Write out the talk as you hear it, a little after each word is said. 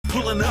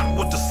pulling up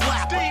with the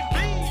slapper.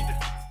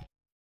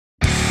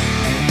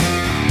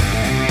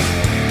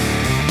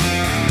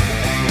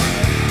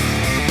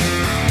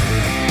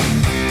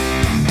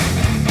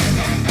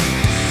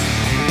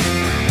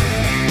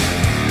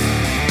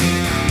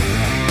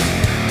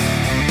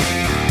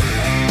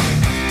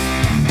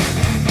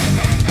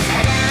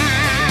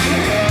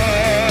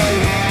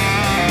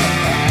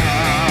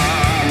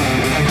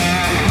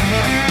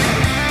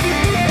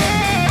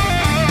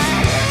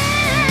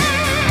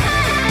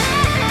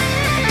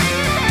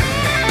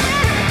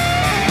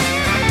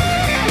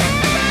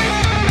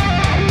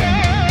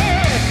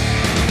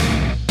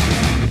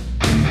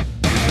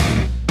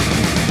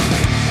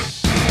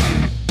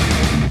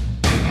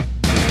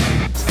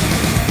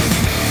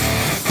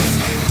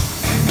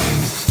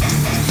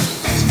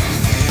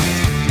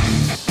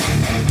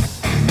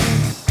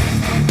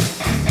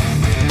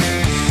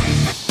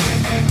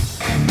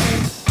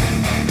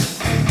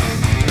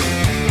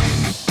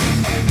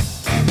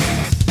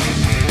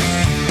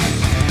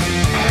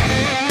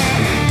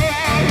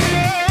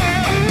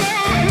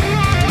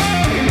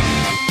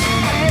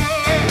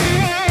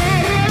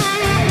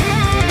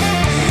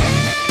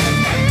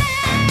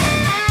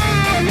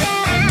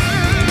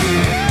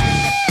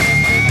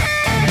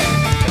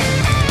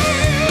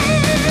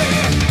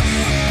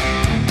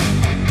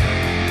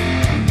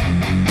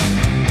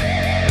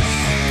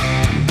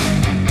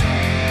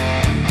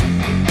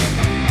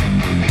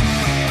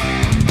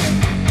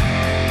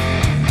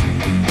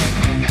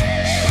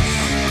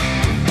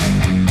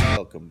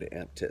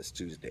 Amp Test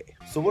Tuesday.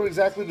 So what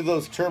exactly do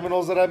those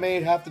terminals that I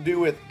made have to do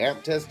with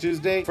Amp Test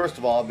Tuesday? First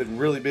of all, I've been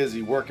really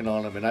busy working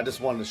on them and I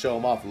just wanted to show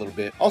them off a little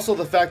bit. Also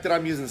the fact that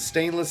I'm using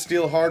stainless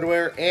steel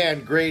hardware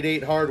and grade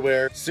 8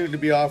 hardware, soon to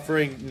be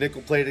offering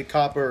nickel plated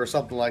copper or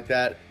something like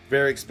that.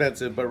 Very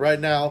expensive, but right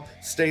now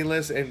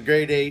stainless and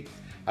grade 8.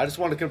 I just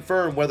want to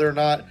confirm whether or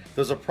not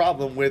there's a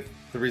problem with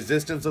the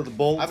resistance of the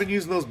bolts. I've been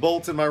using those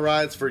bolts in my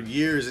rides for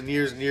years and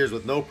years and years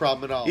with no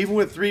problem at all. Even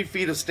with 3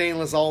 feet of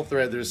stainless all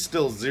thread, there's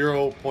still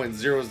 0.00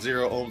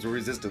 ohms of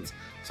resistance.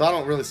 So I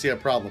don't really see a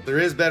problem. There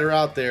is better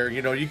out there.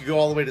 You know, you could go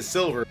all the way to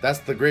silver. That's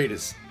the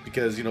greatest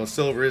because, you know,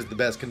 silver is the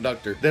best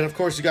conductor. Then of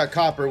course you got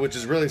copper, which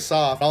is really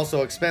soft,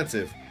 also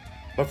expensive.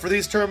 But for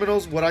these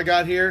terminals, what I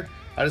got here,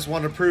 I just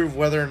want to prove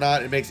whether or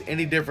not it makes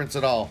any difference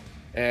at all.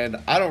 And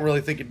I don't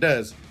really think it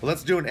does. Well,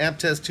 let's do an Amp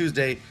Test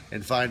Tuesday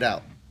and find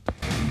out.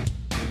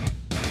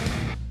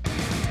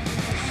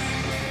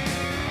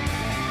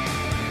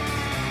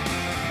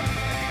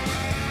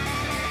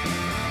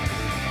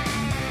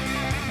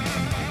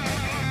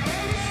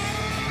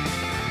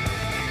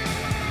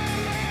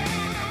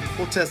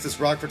 We'll test this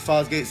Rockford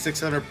Fosgate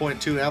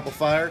 600.2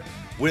 amplifier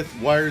with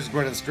wires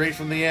running straight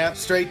from the amp,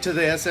 straight to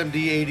the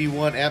SMD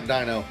 81 amp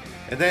dyno.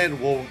 And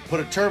then we'll put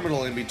a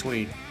terminal in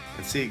between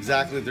and see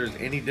exactly if there's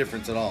any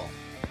difference at all.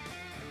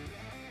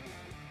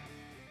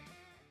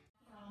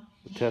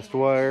 The test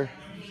wire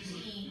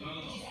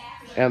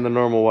and the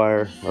normal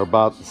wire are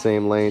about the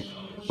same length,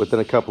 within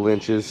a couple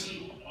inches.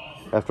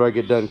 After I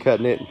get done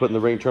cutting it and putting the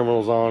ring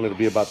terminals on, it'll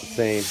be about the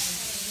same.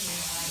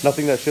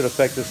 Nothing that should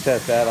affect this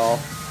test at all.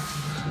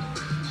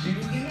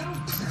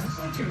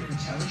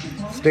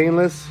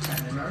 Stainless,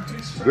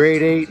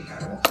 grade 8,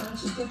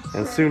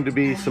 and soon to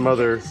be some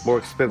other more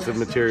expensive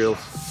materials.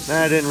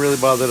 I didn't really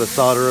bother to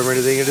solder them or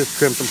anything. I just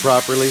crimped them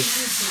properly.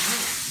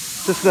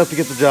 Just enough to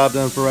get the job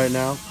done for right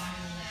now.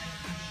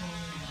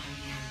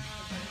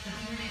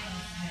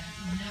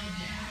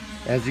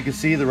 As you can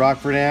see, the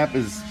Rockford amp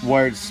is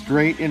wired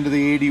straight into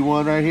the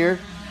 81 right here.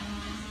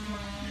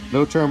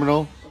 No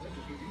terminal.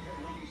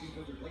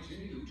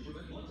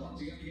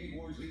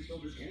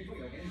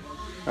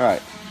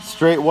 Alright,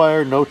 straight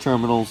wire, no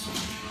terminals.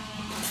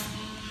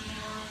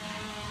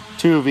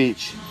 2 of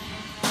each.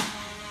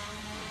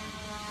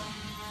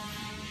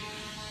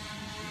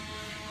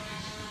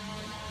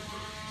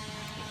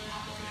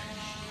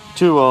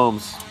 Two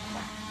ohms.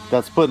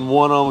 That's putting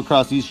 1 ohm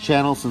across each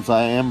channel since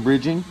I am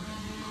bridging.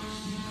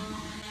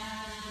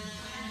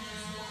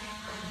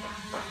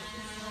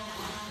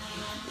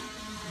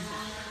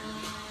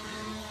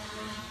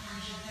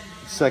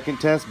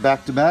 Second test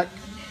back to back.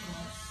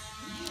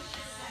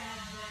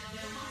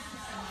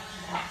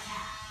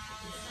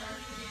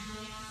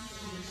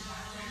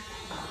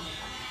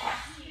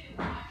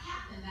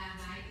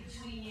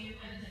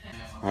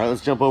 All right,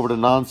 let's jump over to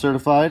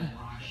non-certified.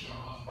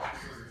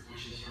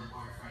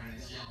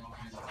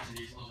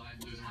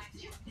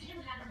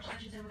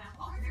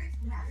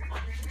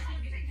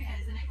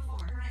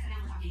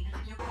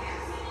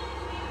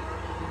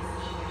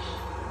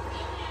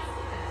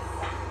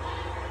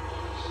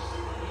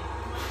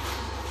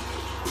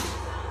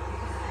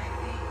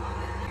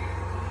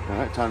 All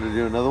right, time to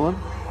do another one.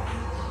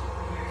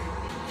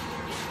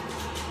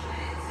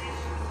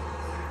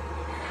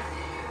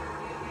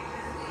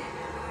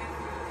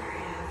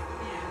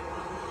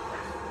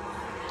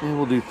 And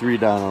we'll do 3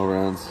 dyno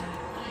runs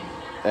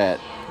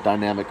at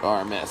dynamic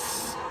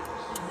RMS.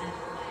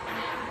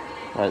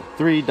 All right,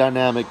 3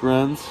 dynamic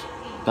runs,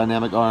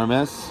 dynamic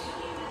RMS.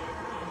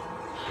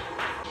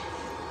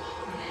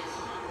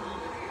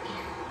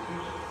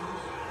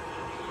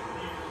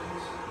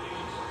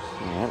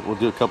 Alright, we'll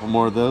do a couple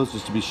more of those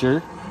just to be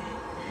sure.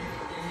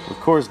 Of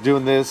course,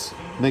 doing this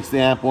makes the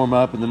amp warm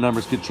up and the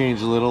numbers could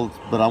change a little,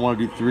 but I want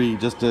to do 3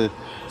 just to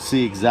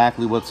see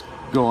exactly what's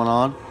going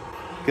on.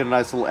 Get a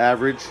nice little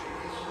average.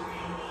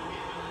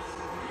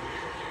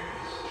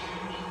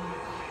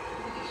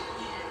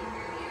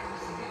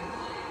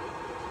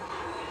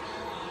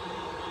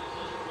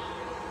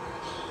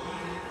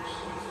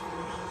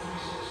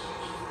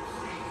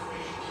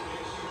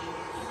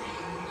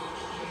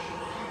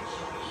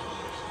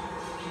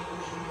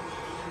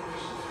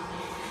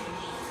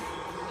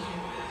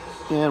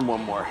 And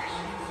one more.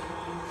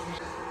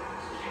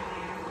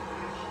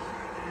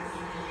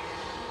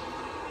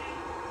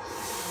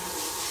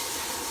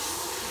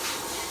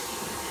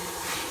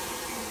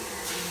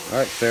 All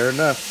right, fair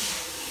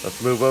enough.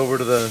 Let's move over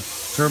to the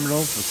terminal.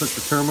 Let's hook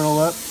the terminal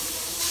up.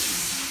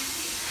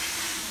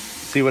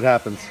 See what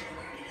happens.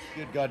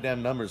 Good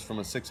goddamn numbers from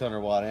a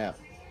 600 watt amp.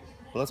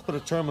 But let's put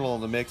a terminal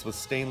in the mix with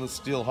stainless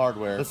steel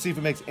hardware. Let's see if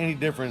it makes any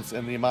difference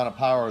in the amount of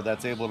power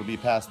that's able to be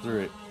passed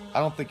through it.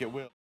 I don't think it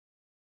will.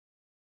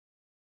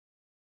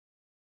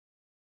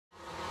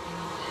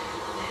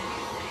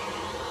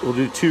 We'll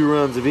do 2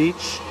 runs of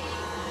each.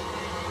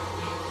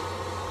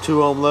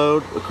 2 ohm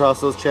load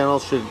across those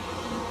channels should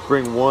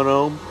bring 1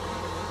 ohm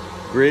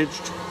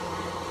bridged.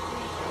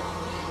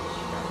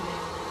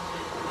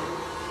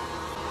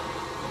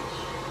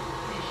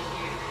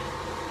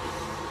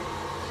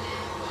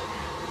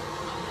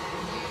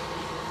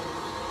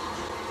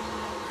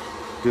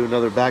 Do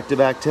another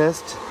back-to-back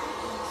test.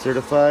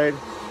 Certified,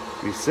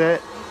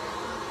 reset.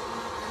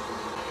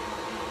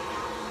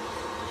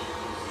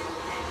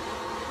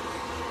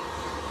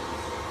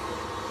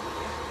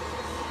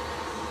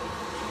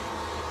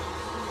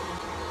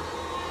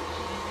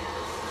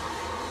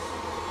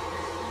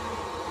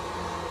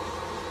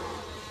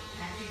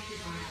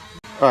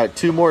 All right,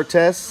 2 more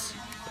tests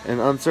in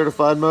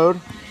uncertified mode.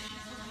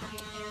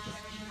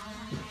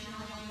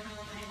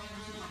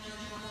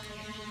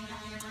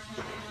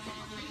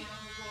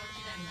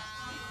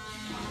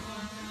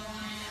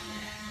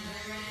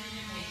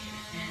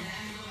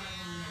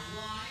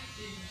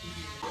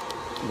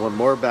 One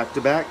more back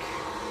to back.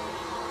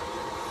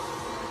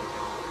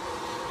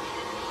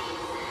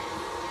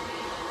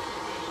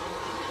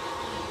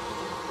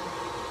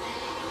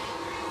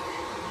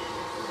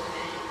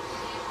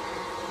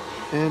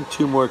 And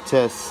 2 more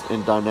tests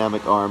in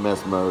dynamic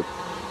RMS mode.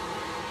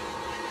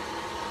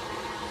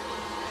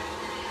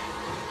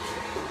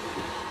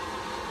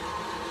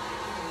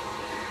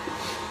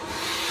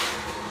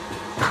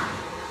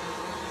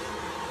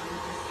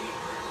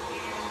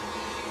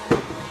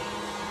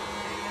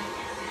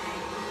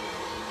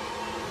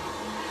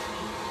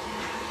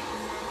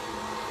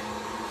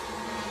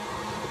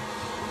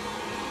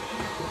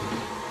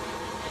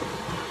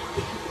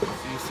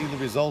 See the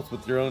results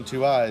with your own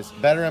 2 eyes.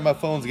 Battery on my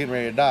phone's getting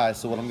ready to die,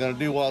 so what I'm going to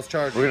do while it's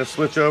charging, we're going to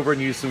switch over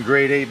and use some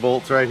grade 8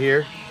 bolts right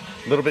here.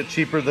 A little bit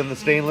cheaper than the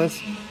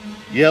stainless.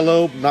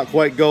 Yellow, not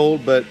quite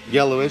gold, but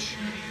yellowish.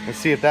 Let's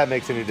see if that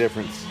makes any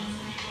difference.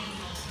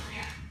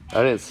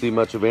 I didn't see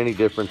much of any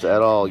difference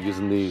at all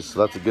using these, so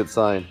that's a good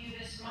sign.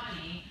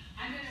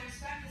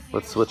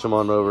 Let's switch them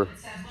on over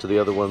to the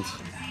other ones.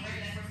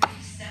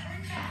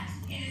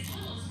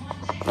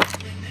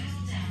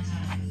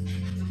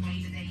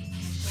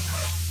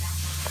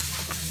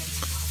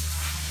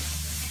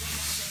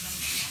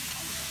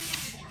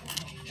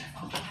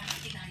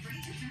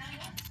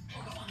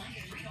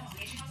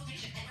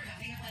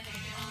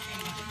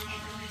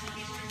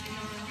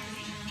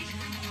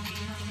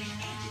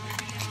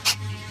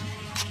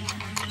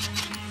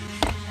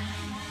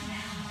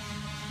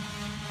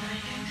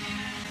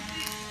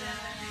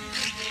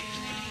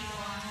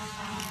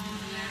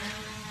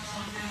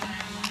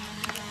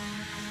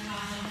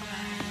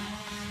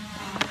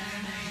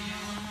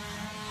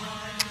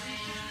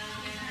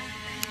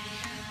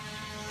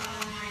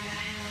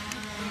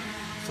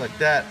 Like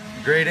that,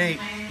 grade 8,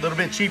 a little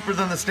bit cheaper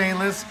than the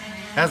stainless,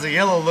 has a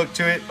yellow look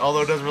to it,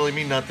 although it doesn't really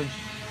mean nothing.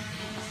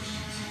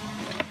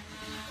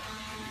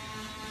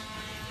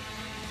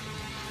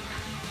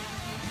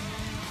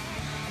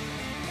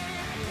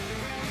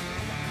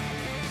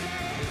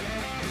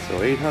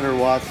 So 800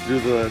 watts through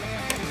the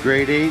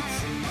grade 8s,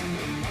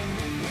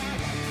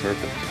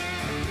 perfect.